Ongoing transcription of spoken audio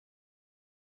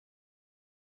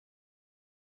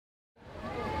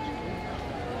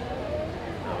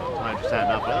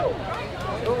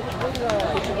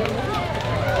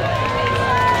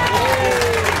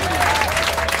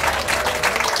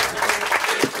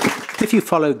If you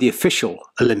followed the official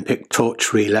Olympic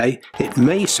torch relay, it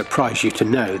may surprise you to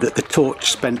know that the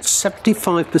torch spent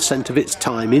 75% of its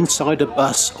time inside a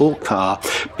bus or car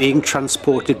being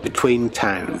transported between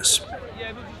towns.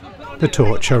 The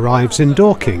torch arrives in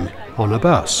Dorking on a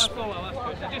bus.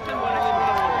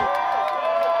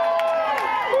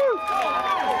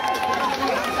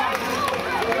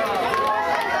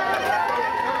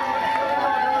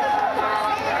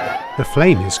 The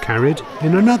flame is carried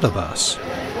in another bus.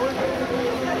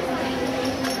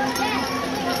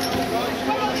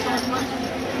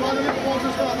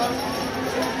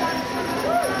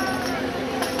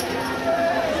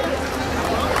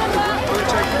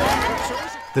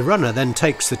 The runner then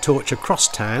takes the torch across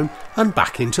town and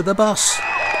back into the bus.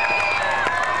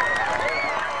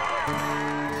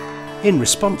 In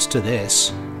response to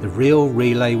this, the real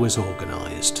relay was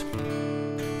organised.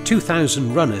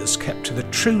 2,000 runners kept to the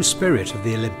true spirit of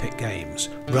the Olympic Games,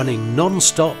 running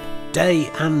non-stop, day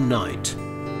and night.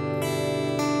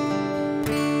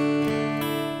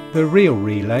 The real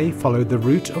relay followed the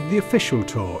route of the official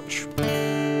torch.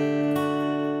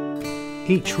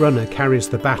 Each runner carries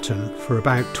the baton for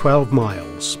about 12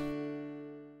 miles.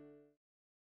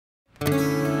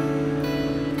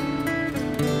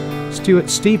 Stuart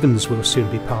Stevens will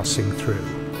soon be passing through,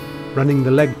 running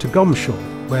the leg to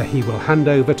Gomshall, where he will hand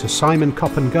over to Simon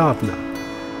Coppen-Gardner.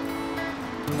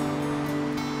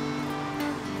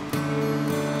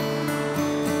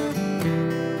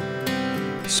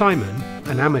 Simon,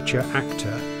 an amateur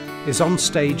actor, is on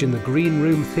stage in the Green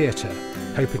Room Theatre,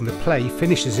 hoping the play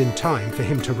finishes in time for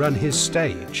him to run his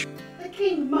stage. The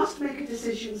King must make a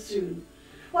decision soon.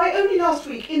 Why, only last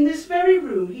week, in this very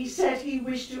room, he said he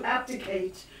wished to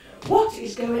abdicate. What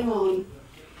is going on?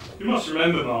 You must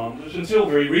remember, ma'am, that until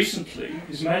very recently,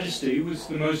 His Majesty was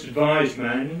the most advised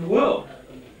man in the world.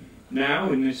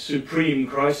 Now, in this supreme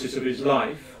crisis of his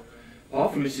life,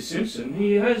 apart from Mrs. Simpson,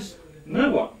 he has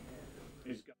no one.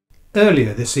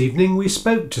 Earlier this evening we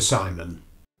spoke to Simon.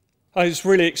 It's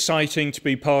really exciting to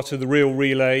be part of the Real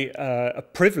Relay, a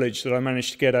privilege that I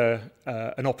managed to get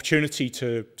an opportunity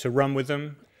to run with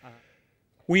them.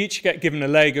 We each get given a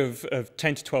leg of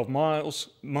 10 to 12 miles.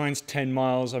 Mine's 10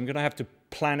 miles. I'm going to have to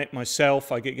plan it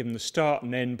myself. I get given the start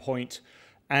and end point,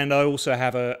 and I also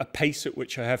have a pace at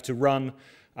which I have to run.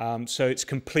 So it's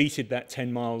completed that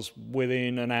 10 miles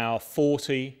within an hour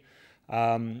 40.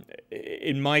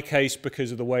 In my case,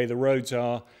 because of the way the roads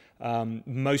are,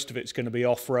 most of it's going to be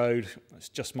off-road. It's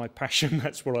just my passion.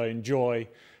 That's what I enjoy.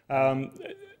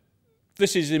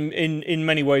 This is in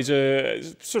many ways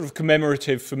sort of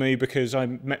commemorative for me, because I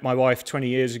met my wife 20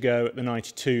 years ago at the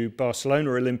 '92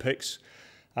 Barcelona Olympics.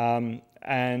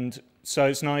 And so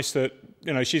it's nice that,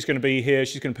 you know, she's going to be here.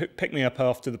 She's going to pick me up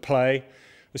after the play,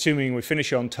 assuming we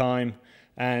finish on time,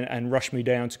 and rush me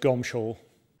down to Gomshall.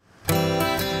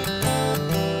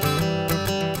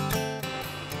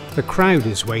 The crowd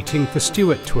is waiting for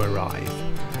Stuart to arrive.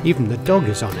 Even the dog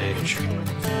is on edge.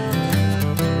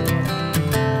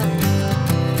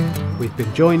 We've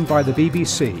been joined by the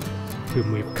BBC,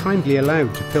 whom we've kindly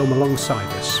allowed to film alongside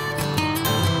us.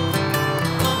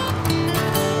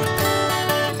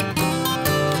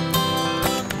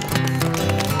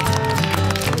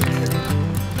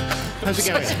 How's it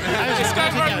going? It's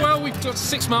going very well. We've got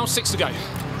 6 miles, 6 to go.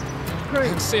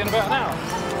 Great. See you in about an hour.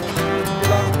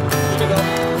 Good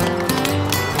luck.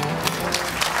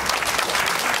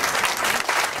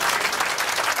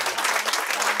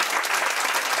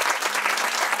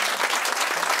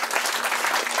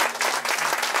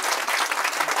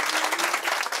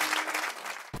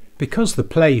 Because the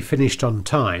play finished on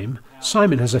time,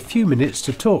 Simon has a few minutes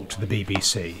to talk to the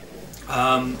BBC.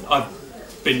 I've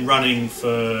been running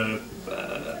for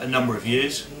a number of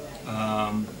years,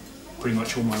 pretty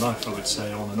much all my life, I would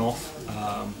say, on and off.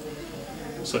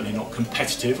 Certainly not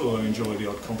competitive, although I enjoy the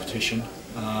odd competition.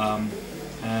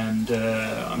 And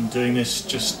I'm doing this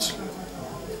just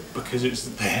because it's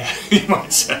there, you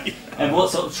might say. And what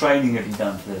sort of training have you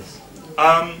done for this?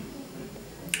 I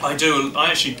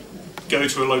actually go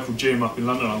to a local gym up in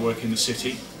London. I work in the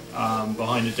city,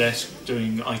 behind a desk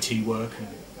doing IT work and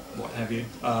what have you.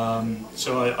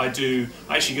 So I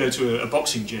actually go to a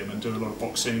boxing gym and do a lot of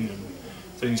boxing and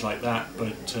things like that,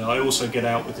 but I also get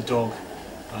out with the dog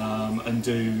and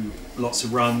do lots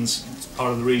of runs. It's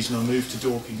part of the reason I moved to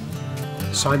Dorking.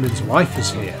 Simon's wife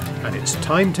is here and it's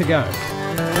time to go.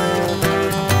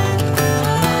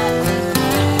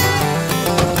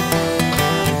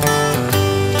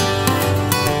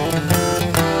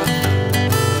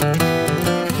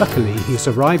 Luckily, he's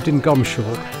arrived in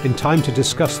Gomshall in time to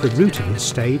discuss the route of his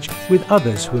stage with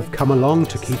others who have come along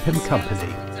to keep him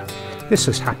company. This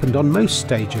has happened on most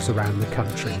stages around the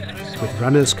country, with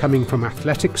runners coming from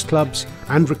athletics clubs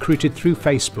and recruited through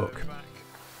Facebook.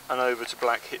 And over to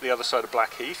the other side of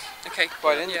Blackheath. Okay,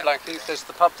 right in Blackheath, there's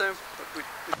the pub there.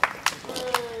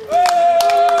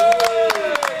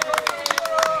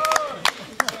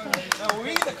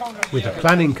 With the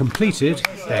planning completed,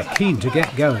 they're keen to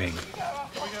get going.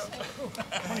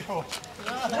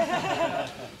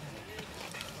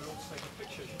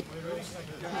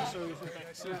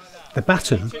 The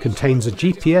baton contains a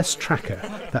GPS tracker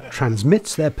that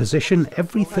transmits their position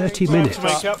every 30 minutes.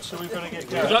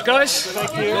 Good luck, guys.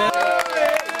 Thank you.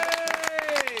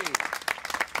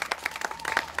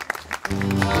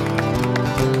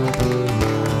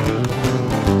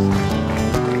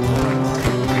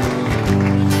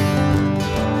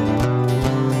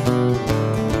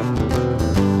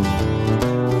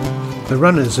 The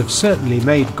runners have certainly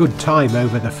made good time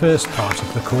over the first part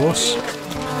of the course.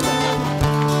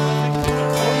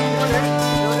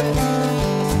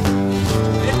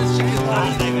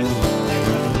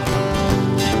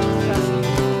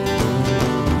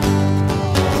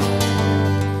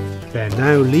 They're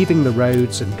now leaving the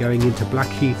roads and going into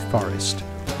Blackheath Forest.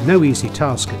 No easy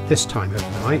task at this time of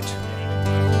night.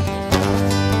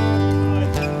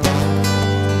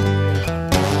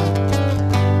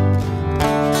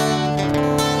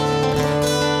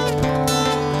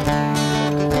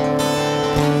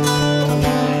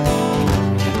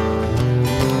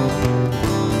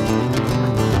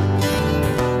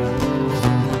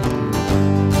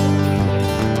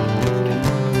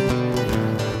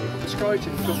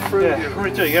 Yeah, we're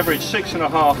doing average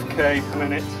 6.5k a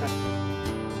minute.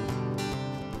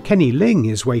 Kenny Ling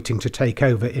is waiting to take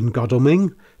over in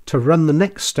Godalming to run the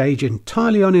next stage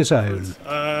entirely on his own.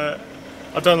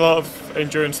 I've done a lot of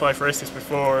EnduranceLife races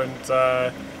before,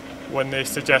 and when they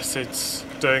suggested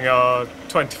doing a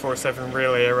 24/7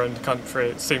 relay around the country,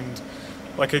 it seemed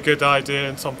like a good idea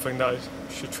and something that I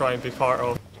should try and be part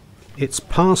of. It's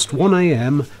past 1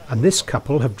 AM and this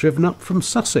couple have driven up from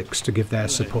Sussex to give their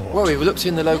support. Well, we looked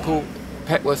in the local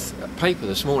Petworth paper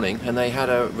this morning, and they had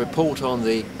a report on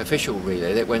the official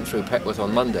relay that went through Petworth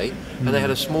on Monday, and they had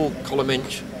a small column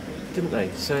inch, didn't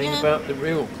they, saying about the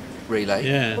real relay.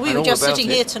 Yeah. We were just sitting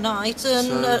here tonight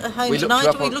and at home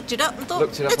tonight, we looked it up and thought,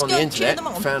 looked it up let's on go the and cheer internet,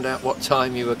 them on. found out what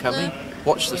time you were coming,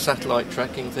 watched the satellite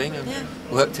tracking thing, and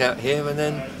worked out here, and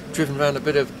then driven around a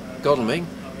bit of Godalming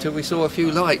till we saw a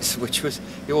few lights, which was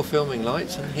your filming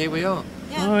lights, and here we are.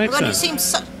 Yeah, well, it seems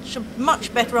such a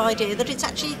much better idea that it's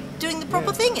actually doing the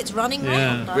proper thing. It's running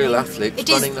round. Real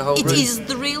athletes running the whole route. It is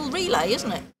the real relay,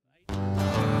 isn't it?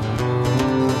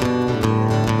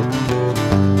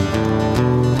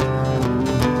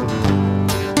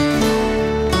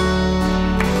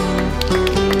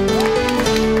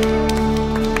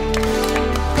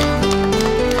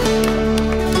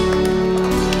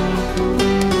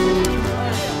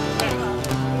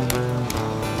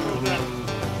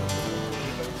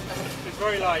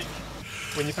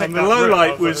 When you and the low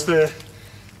light was the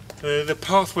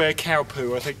pathway of cow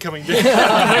poo, I think, coming down.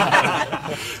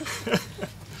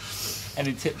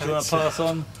 Any tips you want to pass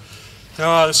on?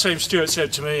 Oh, the same Stuart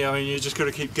said to me, I mean, you just got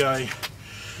to keep going.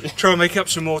 Try and make up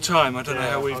some more time. I don't know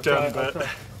how we've done, but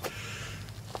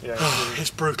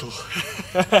it's brutal.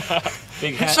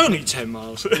 It's only 10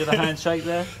 miles. Do the handshake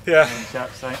there? Yeah.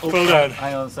 Well done.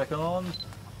 Hang on a second on.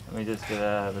 Let me just get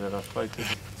a bit of a focus.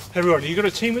 Everyone, you got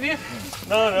a team with you?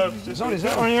 No, it's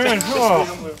on your own.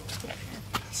 Oh,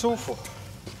 it's awful.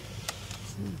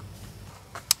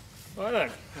 I know.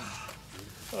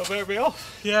 I better be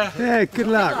off. Yeah, good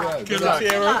luck. Good luck.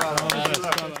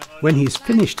 When he's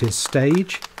finished his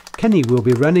stage, Kenny will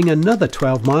be running another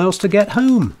 12 miles to get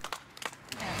home.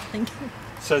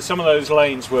 So some of those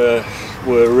lanes were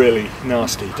really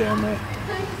nasty down there,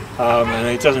 and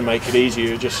it doesn't make it easy.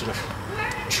 You're just sort of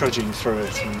trudging through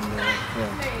it, and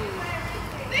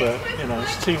but you know,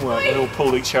 it's teamwork. We all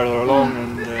pulled each other along,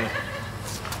 and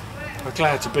we're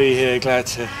glad to be here. Glad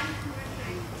to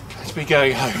be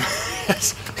going home.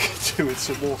 Yes, could do with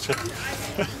some water.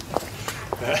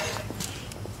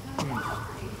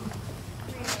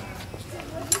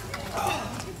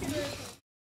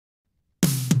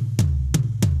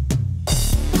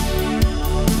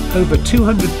 Over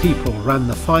 200 people ran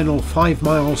the final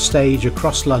 5-mile stage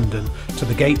across London to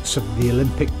the gates of the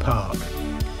Olympic Park.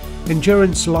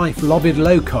 EnduranceLife lobbied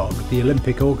LOCOG, the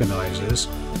Olympic organisers,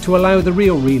 to allow the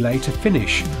real relay to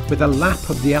finish with a lap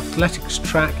of the athletics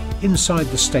track inside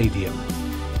the stadium.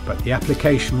 But the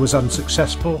application was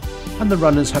unsuccessful and the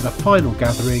runners had a final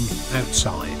gathering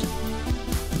outside.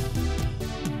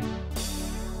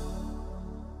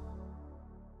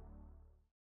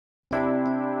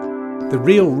 The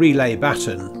real relay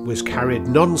baton was carried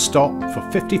non-stop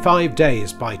for 55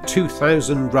 days by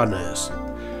 2,000 runners.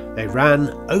 They ran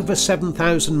over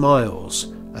 7,000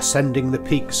 miles, ascending the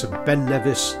peaks of Ben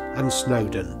Nevis and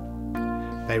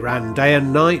Snowdon. They ran day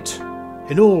and night,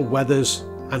 in all weathers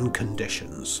and conditions.